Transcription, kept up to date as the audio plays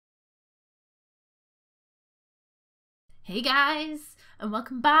Hey guys, and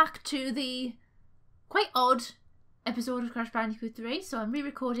welcome back to the quite odd episode of Crash Bandicoot 3. So I'm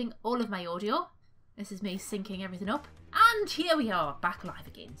re-recording all of my audio. This is me syncing everything up. And here we are, back live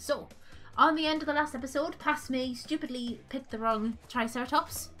again. So, on the end of the last episode, past me stupidly picked the wrong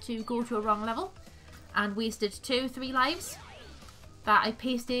Triceratops to go to a wrong level and wasted 3 lives that I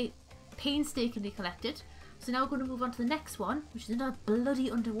painstakingly collected. So now we're going to move on to the next one, which is another bloody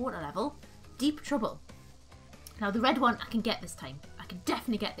underwater level, Deep Trouble. Now the red one I can get this time. I can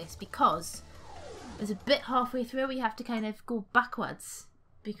definitely get this because there's a bit halfway through where you have to kind of go backwards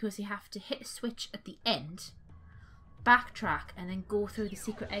because you have to hit a switch at the end, backtrack, and then go through the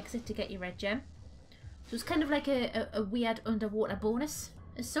secret exit to get your red gem. So it's kind of like a weird underwater bonus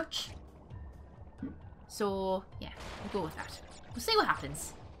as such. So yeah, we'll go with that. We'll see what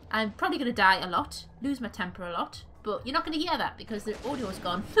happens. I'm probably going to die a lot, lose my temper a lot, but you're not going to hear that because the audio's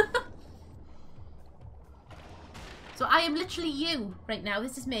gone. So I am literally you right now.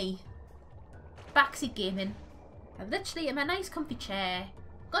 This is me. Backseat gaming. I'm literally in my nice comfy chair.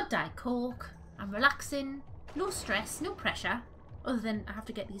 Got Diet Coke. I'm relaxing. No stress, no pressure. Other than I have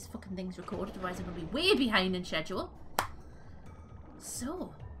to get these fucking things recorded, otherwise I'm going to be way behind in schedule.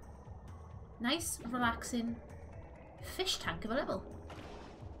 So, nice, relaxing fish tank of a level.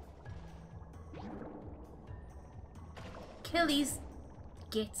 Kill these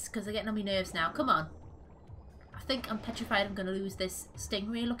gits because they're getting on my nerves now. Come on. I think I'm petrified I'm going to lose this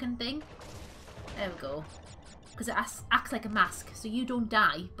stingray looking thing. There we go. Because it acts like a mask, so you don't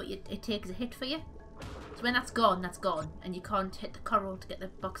die, but it takes a hit for you. So when that's gone, and you can't hit the coral to get the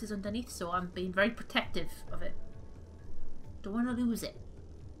boxes underneath, so I'm being very protective of it. Don't want to lose it.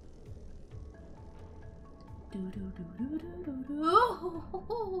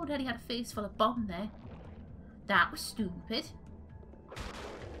 Oh, Daddy had a face full of bomb there. That was stupid.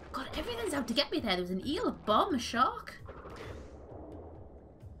 God, everything's out to get me there. There was an eel, a bomb, a shark.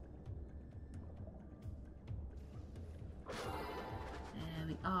 There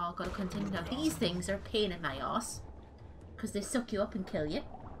we are. Gotta continue now. These things are a pain in my arse because they suck you up and kill you.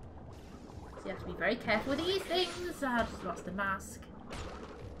 So you have to be very careful with these things. I just lost the mask.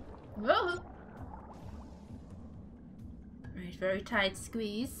 Whoa. Right, very tight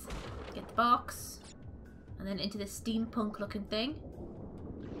squeeze. Get the box. And then into this steampunk looking thing.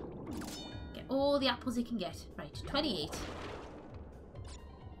 Get all the apples you can get. Right, 28.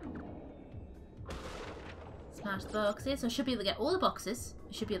 Smash the boxes. So I should be able to get all the boxes.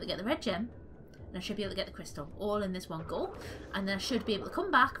 I should be able to get the red gem. And I should be able to get the crystal. All in this one go. And then I should be able to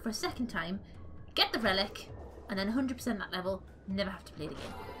come back for a second time. Get the relic. And then 100% that level. Never have to play it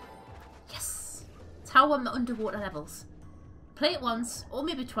again. Yes! It's how I'm the underwater levels. Play it once. Or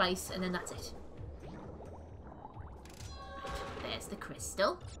maybe twice. And then that's it. There's the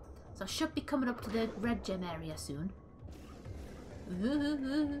crystal. So I should be coming up to the red gem area soon.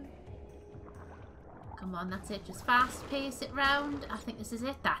 Ooh. Come on, that's it. Just fast pace it round. I think this is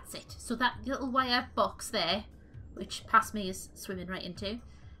it. That's it. So that little wire box there, which past me is swimming right into,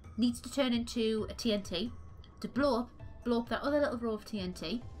 needs to turn into a TNT to blow up that other little row of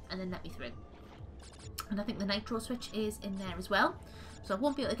TNT, and then let me through. And I think the nitro switch is in there as well. So I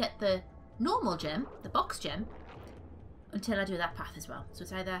won't be able to get the normal gem, the box gem, until I do that path as well. So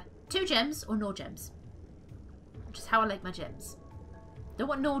it's either 2 gems or no gems. Which is how I like my gems. Don't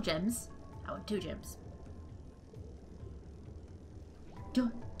want no gems. I want 2 gems.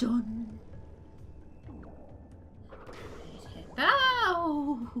 Dun dun.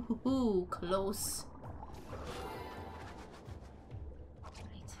 Oh, close.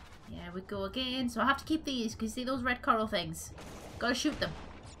 Right, yeah, we go again. So I have to keep these because you see those red coral things. Gotta shoot them.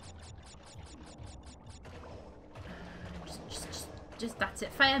 Just that's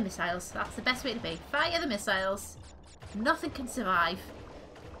it. Fire missiles. That's the best way to be. Fire the missiles. Nothing can survive.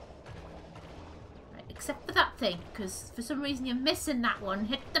 Right, except for that thing, because for some reason you're missing that one.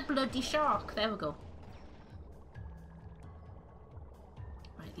 Hit the bloody shark. There we go.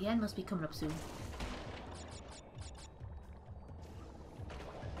 Right, the end must be coming up soon.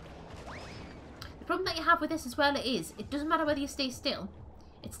 The problem that you have with this as well is, it doesn't matter whether you stay still.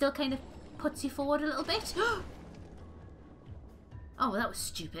 It still kind of puts you forward a little bit. Oh, well, that was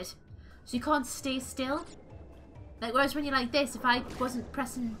stupid. So you can't stay still? Like, whereas when you're like this, if I wasn't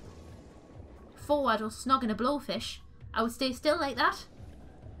pressing forward or snogging a blowfish, I would stay still like that.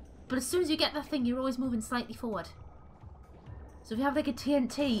 But as soon as you get that thing, you're always moving slightly forward. So if you have like a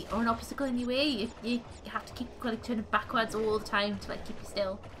TNT or an obstacle in your way, you have to keep like turning backwards all the time to like keep you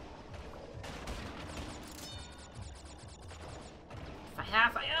still.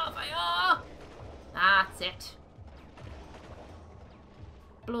 Fire, fire, fire! That's it.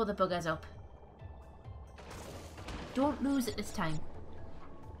 Blow the buggers up. Don't lose it this time.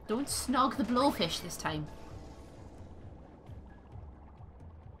 Don't snog the blowfish this time.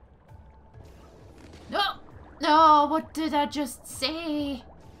 No! No, what did I just say?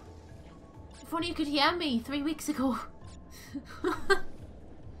 If only you could hear me 3 weeks ago.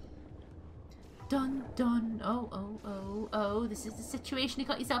 Dun dun. Oh, oh, oh, oh. This is the situation you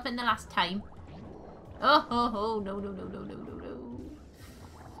got yourself in the last time. Oh, oh, oh. No, no, no, no, no, no, no.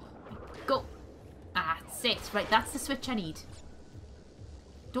 Go. Ah, that's it. Right, that's the switch I need.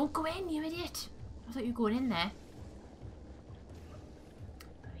 Don't go in, you idiot. I thought you were going in there.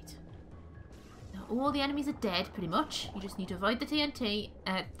 Right. Now, all the enemies are dead, pretty much. You just need to avoid the TNT,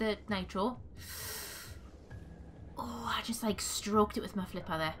 the nitro. Oh, I just, like, stroked it with my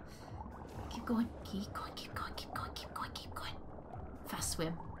flipper there. Keep going, keep going, keep going, keep going, keep going, keep going. Fast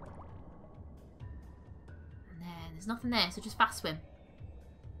swim. And then there's nothing there, so just fast swim.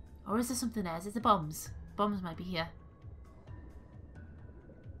 Or is there something there? Is it the bombs? Bombs might be here.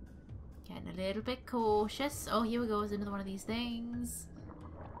 Getting a little bit cautious. Oh, here we go. There's another one of these things.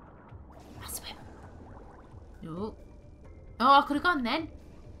 Fast swim. No. Oh, I could have gone then.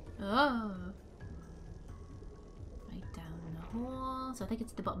 Oh. Right down the hole. So I think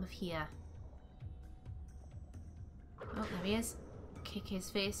it's at the bottom of here. Oh, there he is. Kick his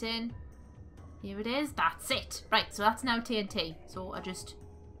face in. Here it is. That's it. Right, so that's now TNT. So I just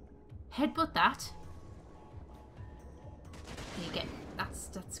headbutt that. There you go.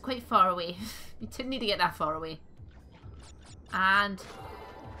 That's quite far away. You didn't need to get that far away. And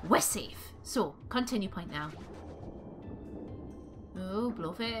we're safe. So, continue point now. Oh,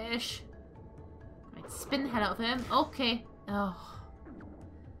 blowfish. Right, spin the hell out of him. Okay. Oh.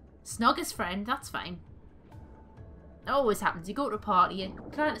 Snog his friend, that's fine. That always happens. You go to a party, you're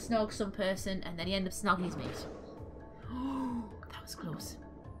trying to snog some person, and then you end up snogging his mate. Oh, that was close.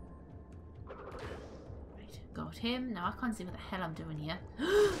 Right, got him. Now I can't see what the hell I'm doing here.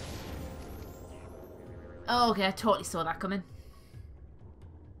 Oh, okay, I totally saw that coming.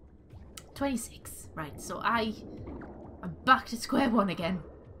 26. Right, so I'm back to square one again.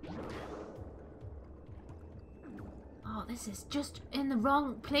 Oh, this is just in the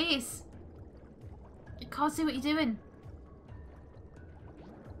wrong place. You can't see what you're doing.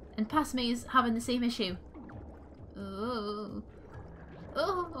 And past me is having the same issue. Oh.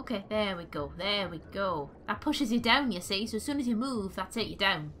 Oh, okay. There we go. There we go. That pushes you down, you see. So as soon as you move, that's it. You're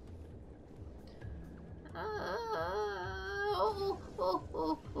down. Oh, oh,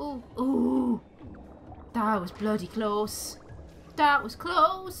 oh, oh, oh. That was bloody close. That was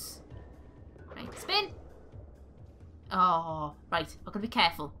close. Right, spin. Oh, right. I've got to be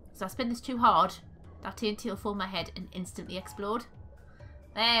careful. So I spin this too hard. That TNT will fall on my head and instantly explode.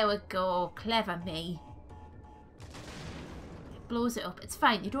 There we go. Clever me. It blows it up. It's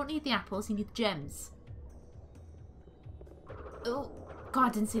fine. You don't need the apples. You need the gems. Oh. God, I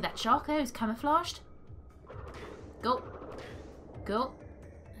didn't see that shark there. It was camouflaged. Go. Go.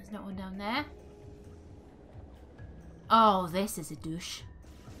 There's not one down there. Oh, this is a douche.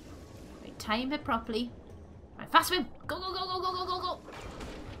 Right, time it properly. Right, fast swim. Go, go, go, go, go, go, go, go.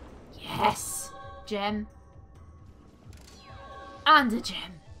 Yes. Gem. And a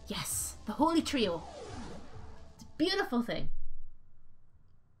gem. Yes. The holy trio. It's a beautiful thing.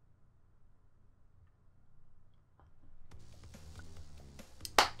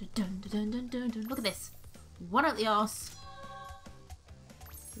 Dun, dun, dun, dun, dun. Look at this. One out the arse.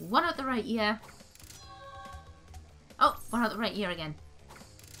 One out the right ear. Oh, one out the right ear again.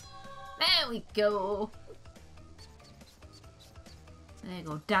 There we go. There you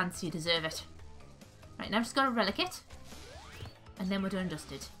go. Dance, you deserve it. Right, now I've just got to relic it. And then we're done and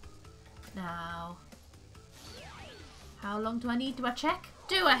dusted. Now, how long do I need? Do I check?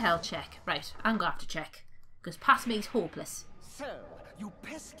 Do I hell check? Right, I'm going to have to check. Because past me's hopeless. So, you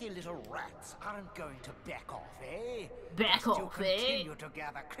pesky little rats aren't going to back off, eh? Back off, you eh? continue to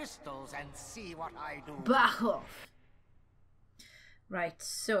gather crystals and see what I do. Back off. Right,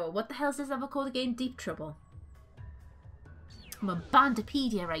 so what the hell is this level called again? Deep Trouble. I'm on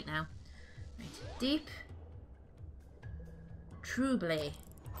Bandipedia right now. Right, Deep Trouble.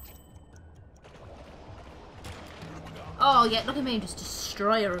 Oh yeah, look at me, I'm just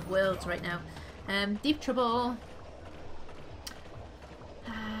destroyer of worlds right now. Deep Trouble.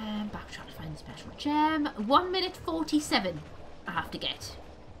 Back trying to find the special gem. 1 minute 47 I have to get.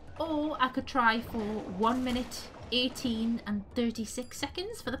 Or I could try for 1 minute 18 and 36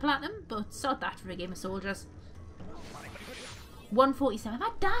 seconds for the platinum, but sod that for a game of soldiers. 147.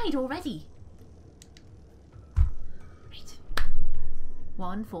 Have I died already? Right.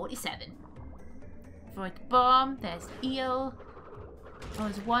 147. Avoid the bomb. There's eel. Oh,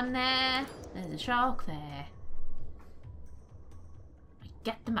 there's one there. There's a shark there.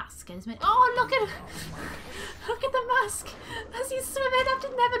 Get the mask. Get as many. Oh, look at look at the mask as he's swimming. I've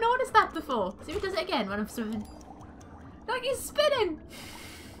just never noticed that before. See if he does it again when I'm swimming. Look, he's spinning.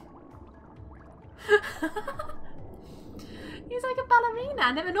 He's like a ballerina.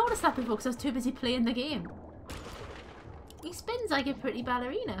 I never noticed that before because I was too busy playing the game. He spins like a pretty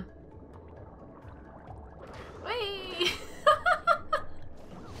ballerina. Whee!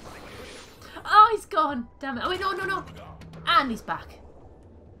 Oh, he's gone. Damn it. Oh, wait, no, no, no. And he's back.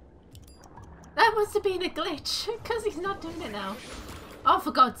 That must have been a glitch because he's not doing it now. Oh,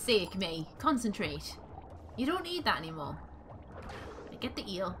 for God's sake, me. Concentrate. You don't need that anymore. Get the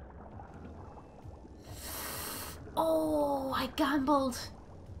eel. Oh, I gambled.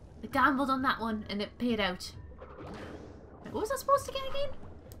 I gambled on that one and it paid out. What was I supposed to get again?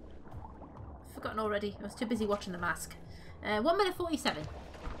 Forgotten already. I was too busy watching the mask. 1 minute 47.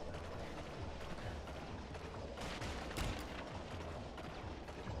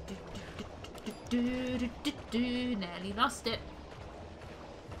 Nearly lost it.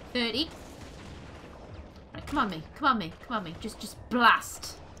 30. Right, come on me. Come on me. Come on me. Just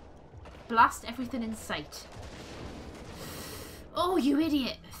blast. Blast everything in sight. Oh, you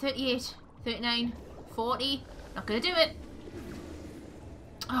idiot. 38. 39. 40. Not gonna do it.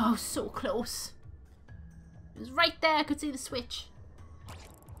 Oh, so close. It was right there. I could see the switch.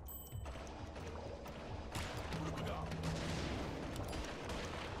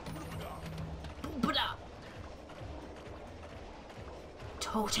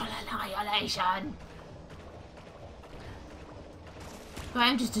 Total annihilation. But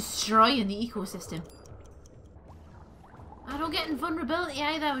I'm just destroying the ecosystem. I don't get invulnerability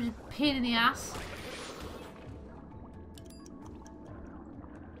either, which is a pain in the ass.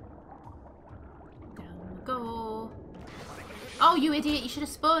 Down we go. Oh, you idiot, you should have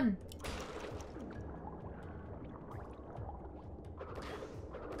spun.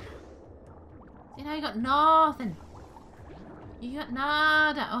 See, now you got nothing. You got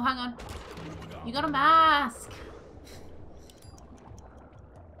nada. Oh, hang on. You got a mask.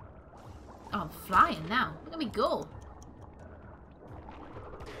 Oh, I'm flying now. Look at me go.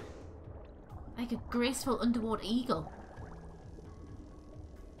 Like a graceful underwater eagle.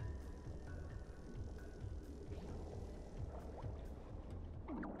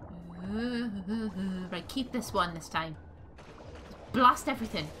 Right, keep this one this time. Blast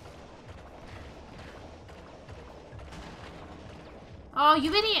everything. Oh,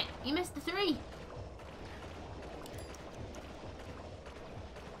 you idiot! You missed the 3.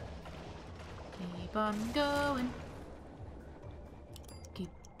 Keep on going. Keep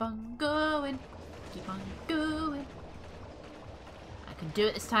on going. Keep on going. I can do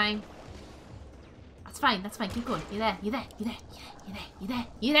it this time. That's fine, that's fine. Keep going. You're there, you're there, you're there, you're there, you're there,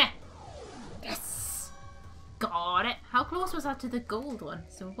 you're there. Yes! Got it. How close was that to the gold one?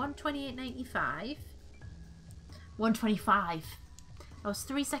 So 128.95. 125. I was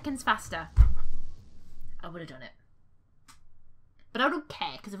 3 seconds faster. I would have done it. But I don't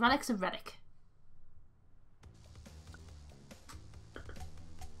care, because a relic's a relic.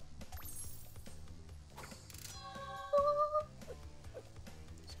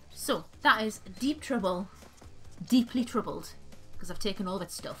 So, that is deep trouble. Deeply troubled. Because I've taken all of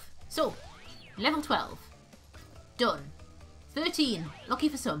its stuff. So, level 12. Done. 13. Lucky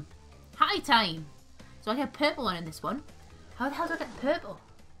for some. High time. So I get a purple one in this one. How the hell did I get purple?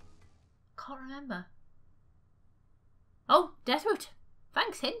 Can't remember. Oh, Deathroot.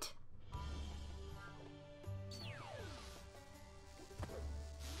 Thanks, hint.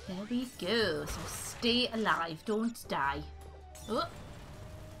 There we go. So stay alive. Don't die. Oh.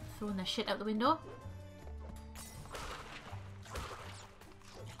 Throwing their shit out the window.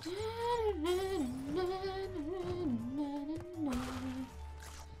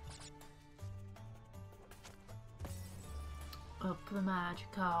 Up the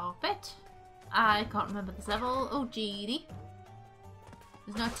magic carpet. I can't remember this level. Oh, GD.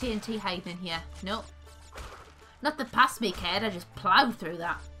 There's no TNT hiding in here. Nope. Not the past me cared. I just ploughed through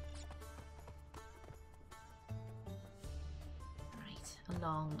that. Right,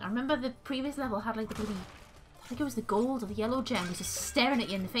 along. I remember the previous level had like the bloody... I think it was the gold or the yellow gem. It was just staring at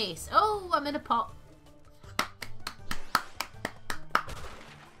you in the face. Oh, I'm in a pot.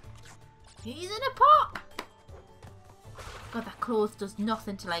 He's in a pot. God, that clothes does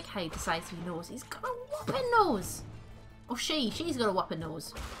nothing to like hide the size of your nose. He's got a whopping nose. Or she's got a whopping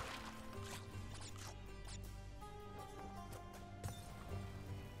nose.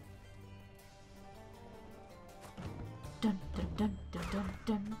 Dun dun dun dun dun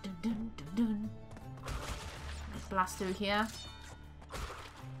dun dun dun dun dun. Let's blast through here.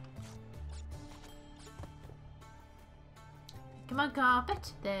 come on,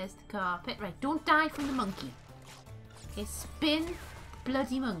 carpet. There's the carpet. Right, don't die from the monkey. Okay, spin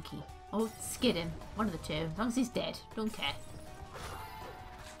bloody monkey. Or skid him. One of the two. As long as he's dead. Don't care.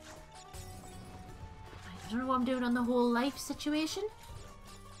 I don't know what I'm doing on the whole life situation.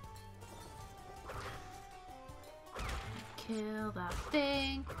 Kill that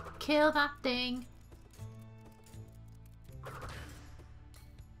thing. Kill that thing.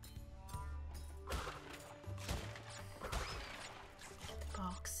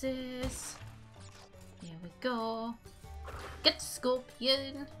 Boxes. Here we go. Get the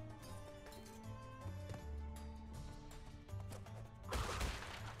scorpion.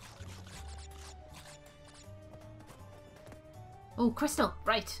 Oh, crystal.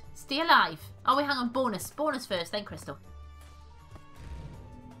 Right. Stay alive. Oh, wait, hang on. Bonus. Bonus first, then crystal.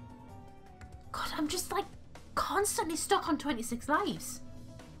 God, I'm just like constantly stuck on 26 lives.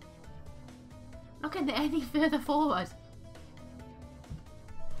 Not getting any further forward.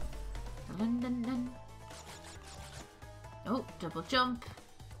 Oh, double jump.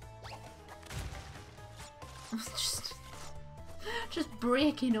 just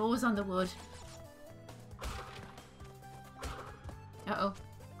break your nose on the wood. Uh-oh.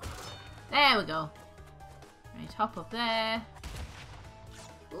 There we go. Right, hop up there.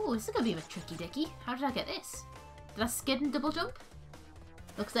 Ooh, this is gonna be a bit tricky dicky. How did I get this? Did I skid and double jump?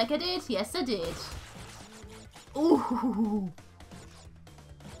 Looks like I did. Yes, I did. Ooh.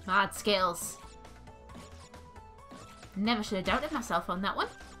 Mad skills. Never should have doubted myself on that one.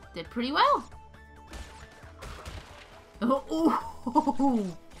 Did pretty well. Oh,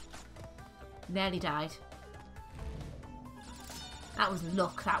 ooh. Nearly died. That was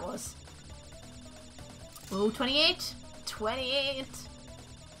luck, that was. Oh, 28. 28.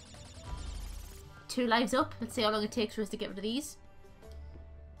 2 lives up. Let's see how long it takes for us to get rid of these.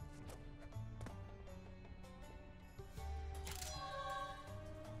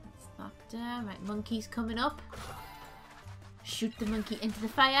 That's that down. Right, monkey's coming up. Shoot the monkey into the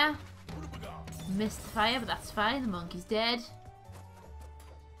fire. Missed the fire, but that's fine. The monkey's dead.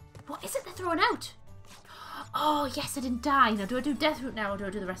 What is it they're throwing out? Oh, yes, I didn't die. Now, do I do death route now or do I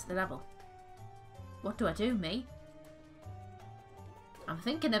do the rest of the level? What do I do, me? I'm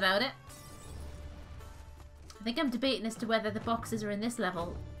thinking about it. I think I'm debating as to whether the boxes are in this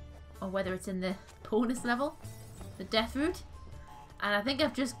level or whether it's in the bonus level, the death route. And I think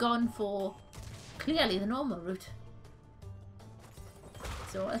I've just gone for clearly the normal route.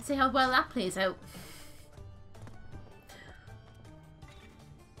 So let's see how well that plays out.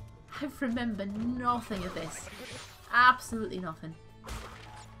 I remember nothing of this. Absolutely nothing.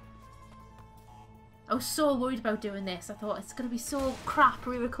 I was so worried about doing this. I thought it's going to be so crap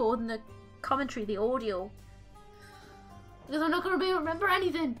re-recording the commentary, the audio. Because I'm not going to be able to remember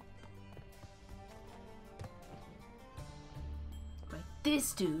anything. Right,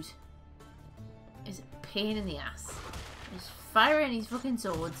 this dude is a pain in the ass. He's firing his fucking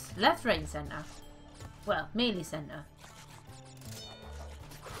swords. Left, right and centre. Well, mainly centre.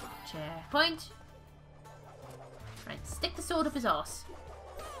 Checkpoint. Right, stick the sword up his arse.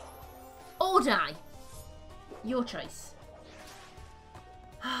 Or die. Your choice.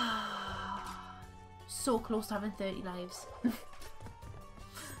 So close to having 30 lives.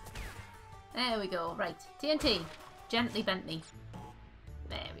 There we go. Right, TNT. Gently Bentley.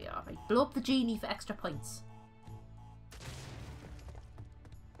 There we are. Right, blow up the genie for extra points.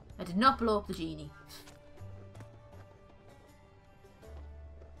 I did not blow up the genie.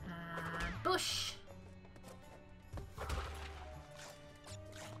 Bush.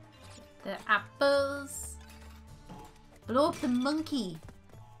 The apples. Blow up the monkey.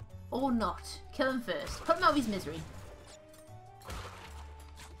 Or not. Kill him first. Put him out of his misery.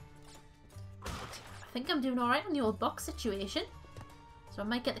 I think I'm doing alright on the old box situation. So I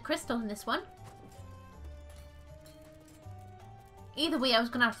might get the crystal in this one. Either way, I was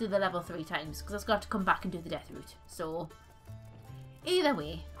going to have to do the level 3 times because I was going to have to come back and do the death route. So, either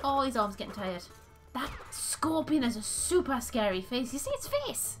way. Oh, his arm's getting tired. That scorpion has a super scary face. You see its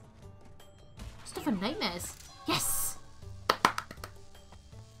face? Stuff of nightmares. Yes!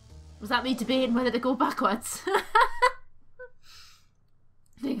 Was that me debating whether to go backwards?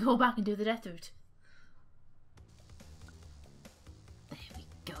 Then go back and do the death route. There we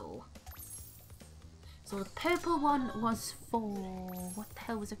go. So the purple one was for... what the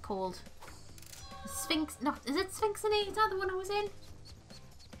hell was it called? Sphinx... no, is it Sphinxinate? Is that the one I was in?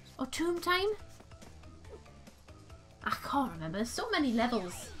 Or Tomb Time? I can't remember. There's so many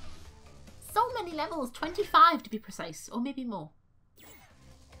levels. So many levels. 25 to be precise. Or maybe more.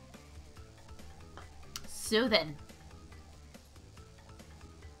 So then.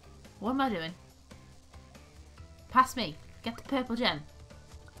 What am I doing? Pass me. Get the purple gem.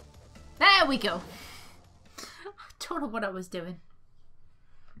 There we go. I don't know what I was doing.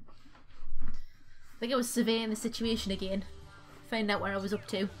 I think I was surveying the situation again. Find out where I was up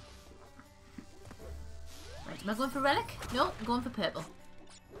to. Right, am I going for relic? No, I'm going for purple.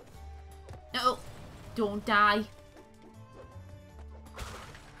 No, don't die.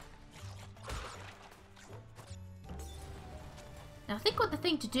 Now I think what the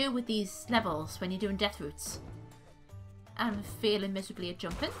thing to do with these levels when you're doing death routes, and failing miserably at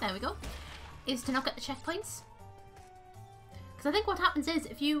jumping, there we go, is to not get the checkpoints. Because I think what happens is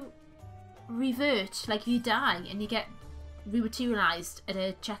if you revert, like if you die and you get rematerialized at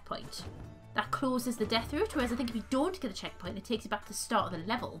a checkpoint, that closes the death route, whereas I think if you don't get a checkpoint, it takes you back to the start of the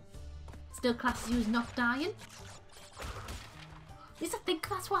level. Still classes you as not dying. At least I think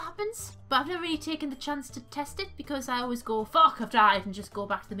that's what happens, but I've never really taken the chance to test it because I always go, fuck, I've died, and just go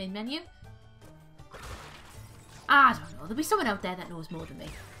back to the main menu. I don't know, there'll be someone out there that knows more than me.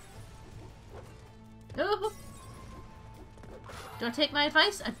 Oh. Do I take my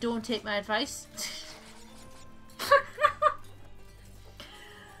advice? I don't take my advice.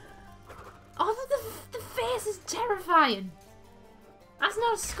 Oh, the face is terrifying. That's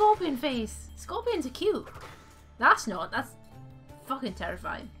not a scorpion face. Scorpions are cute. That's not. That's fucking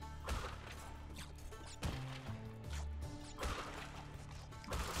terrifying.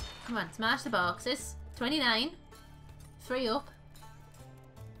 Come on, smash the boxes. 29. 3 up.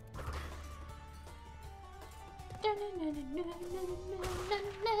 I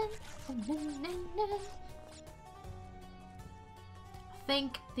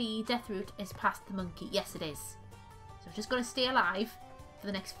think the death route is past the monkey. Yes, it is. So I've just got to stay alive for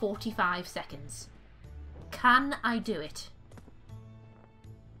the next 45 seconds. Can I do it?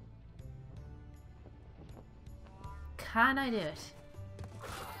 Can I do it?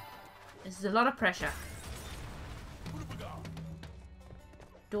 This is a lot of pressure.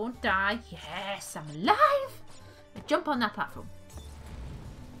 Don't die. Yes, I'm alive. I jump on that platform.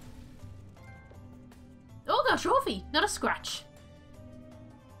 Oh, got a trophy, not a scratch.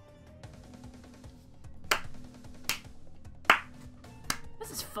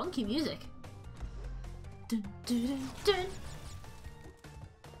 This is funky music. Dun, dun, dun, dun.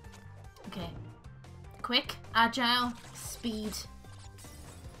 Okay. Quick, agile, speed.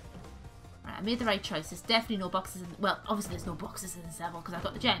 Right, I made the right choice. There's definitely no boxes in... Well, obviously there's no boxes in this level because I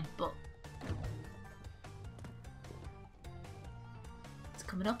got the gem, but... It's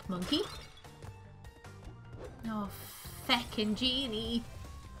coming up, monkey. Oh, feckin' genie.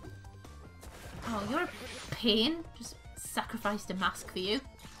 Oh, you're a pain. Just sacrificed a mask for you.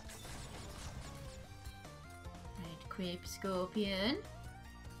 Right, crepe scorpion.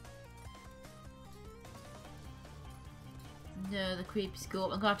 No, the creepy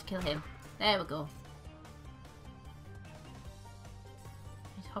scorpion. I'm gonna have to kill him. There we go.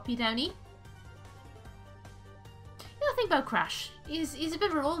 Right, Hoppy Downy. The other thing about Crash, he's a bit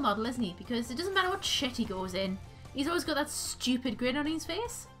of a role model, isn't he? Because it doesn't matter what shit he goes in, he's always got that stupid grin on his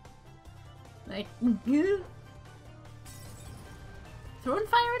face. Like, throwing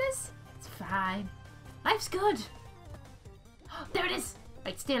fire it is? It's fine. Life's good. Oh, there it is.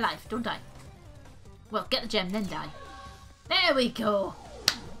 Right, stay alive. Don't die. Well, get the gem, then die. There we go.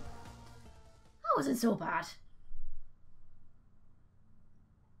 That wasn't so bad.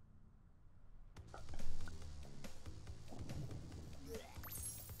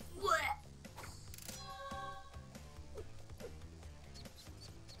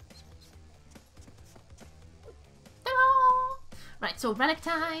 Right, so relic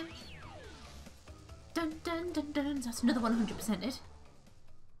time. Dun dun dun dun. That's another 100%ed.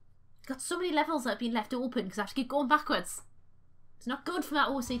 Got so many levels that have been left open because I have to keep going backwards. It's not good for that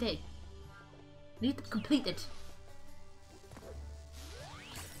OCD. Need them completed.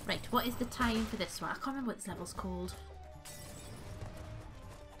 Right, what is the time for this one? I can't remember what this level's called.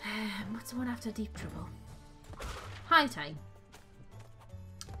 What's the one after Deep Trouble? High time.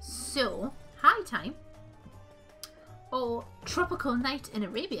 So, high time, or Tropical Night in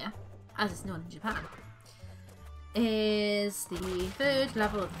Arabia, as it's known in Japan, is the third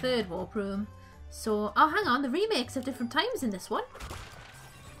level of the third warp room. So, oh hang on, the remakes have different times in this one.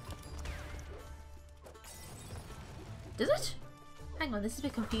 Does it? Hang on, this is a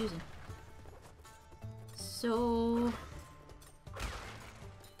bit confusing. So,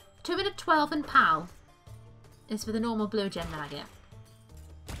 2 minute 12 and PAL is for the normal blue gem that I get.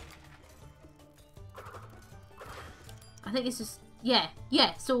 I think it's just, yeah,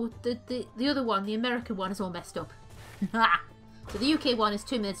 so the other one, the American one, is all messed up. So the UK one is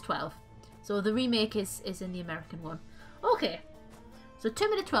 2 minutes 12. So the remake is in the American one. Okay. So 2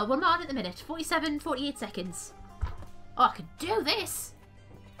 minute 12, well not at the minute. 47, 48 seconds. Oh, I could do this.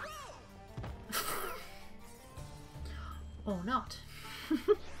 Or not.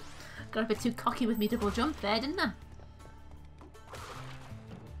 Got a bit too cocky with me double jump there, didn't I?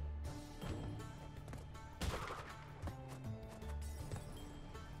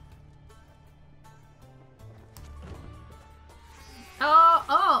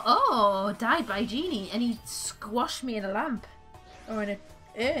 Oh, died by Genie, and he squashed me in a lamp. Or in an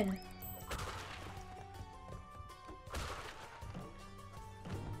urn.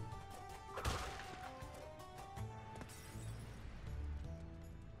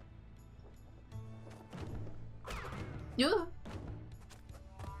 Yo.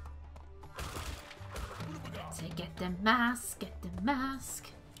 So get the mask, get the mask.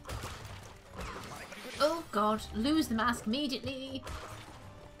 Oh god, lose the mask immediately.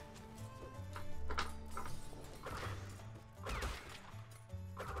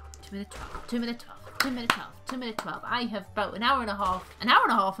 2 minute 12, 2 minute 12, 2 minute 12, 2 minute 12. I have about an hour and a half,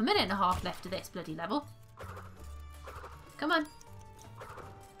 a minute and a half left of this bloody level. Come on.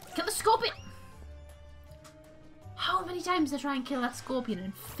 Kill the scorpion! How many times did I try and kill that scorpion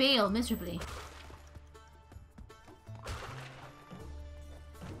and fail miserably?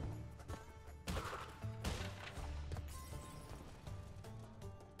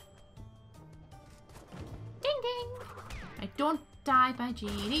 Ding ding! I don't die by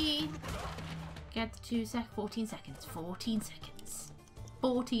Genie. Get to 14 seconds. 14 seconds.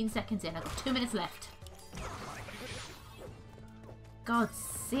 14 seconds in. I've got 2 minutes left. God's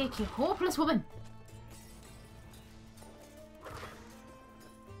sake, you hopeless woman!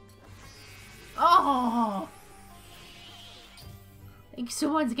 Oh! I think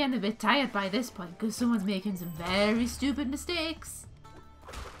someone's getting a bit tired by this point because someone's making some very stupid mistakes.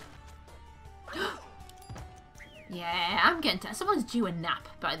 Yeah, I'm getting tired. Someone's due a nap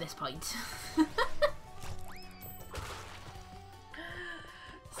by this point.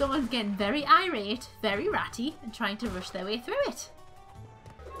 Someone's getting very irate, very ratty, and trying to rush their way through it.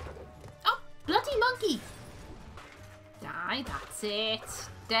 Oh, bloody monkey! Die, that's it.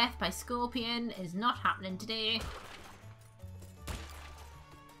 Death by scorpion is not happening today.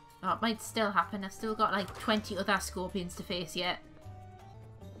 Oh, it might still happen. I've still got like 20 other scorpions to face yet.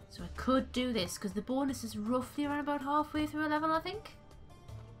 So I could do this because the bonus is roughly around about halfway through a level, I think.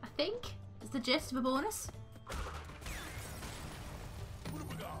 I think is the gist of a bonus.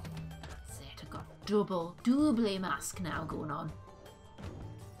 That's it. I've got double mask now going on.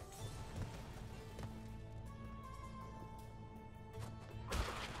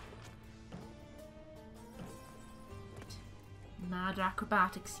 Mad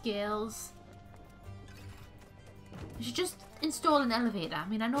acrobatic skills. I should just install an elevator. I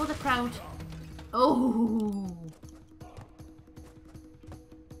mean, I know the crowd. Oh!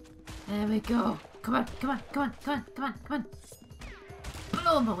 There we go. Come on, come on, come on, come on, come on, come on.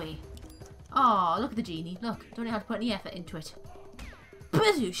 Blow him away. Oh, look at the Genie. Look, don't even have to put any effort into it.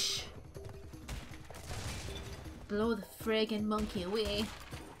 Bazoosh! Blow the friggin' monkey away.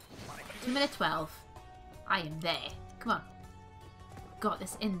 2 minute 12. I am there. Come on. Got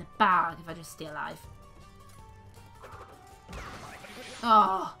this in the bag if I just stay alive.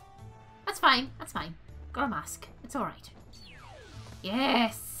 Oh, that's fine. That's fine. Got a mask. It's all right.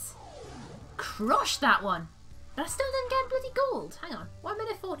 Yes, crush that one. But I still didn't get bloody gold. Hang on. 1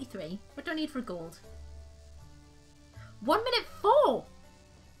 minute 43. What do I need for gold? 1 minute 4.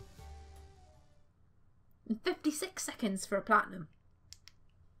 And 56 seconds for a platinum.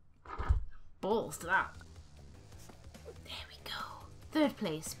 Balls to that. There we go. 3rd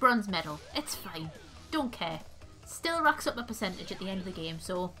place, bronze medal. It's fine. Don't care. Still racks up a percentage at the end of the game,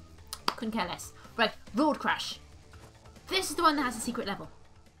 so couldn't care less. Right, road crash. This is the one that has a secret level.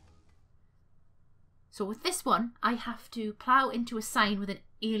 So with this one, I have to plough into a sign with an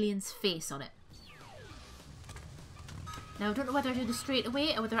alien's face on it. Now I don't know whether I do this straight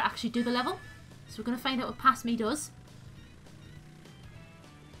away or whether I actually do the level. So we're going to find out what Past Me does.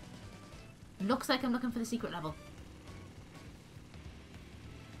 Looks like I'm looking for the secret level.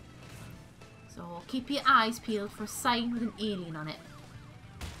 So keep your eyes peeled for a sign with an alien on it.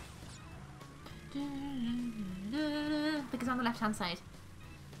 I think it's on the left hand side.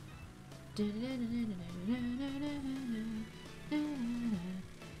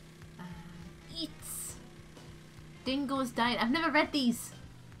 Eats. Dingoes died. I've never read these.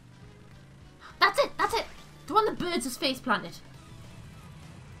 That's it. That's it. The one the birds has face planted.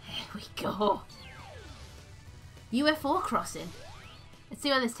 There we go. UFO crossing. Let's see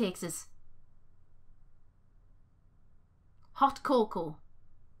where this takes us. Hot cocoa.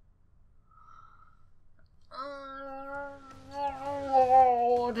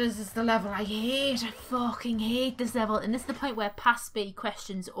 Oh, this is the level I hate. I fucking hate this level. And this is the point where Past Me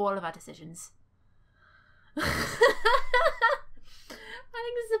questions all of our decisions. I think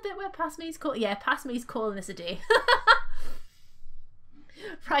this is a bit where Past Me's calling this a day.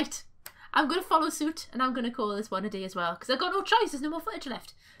 Right. I'm going to follow suit and I'm going to call this one a day as well because I've got no choice. There's no more footage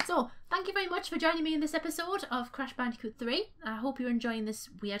left. So, thank you very much for joining me in this episode of Crash Bandicoot 3. I hope you're enjoying this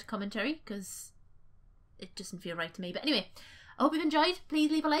weird commentary because it doesn't feel right to me. But anyway, I hope you've enjoyed. Please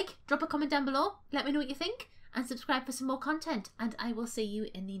leave a like, drop a comment down below, let me know what you think, and subscribe for some more content. And I will see you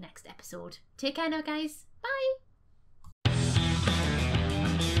in the next episode. Take care now, guys. Bye!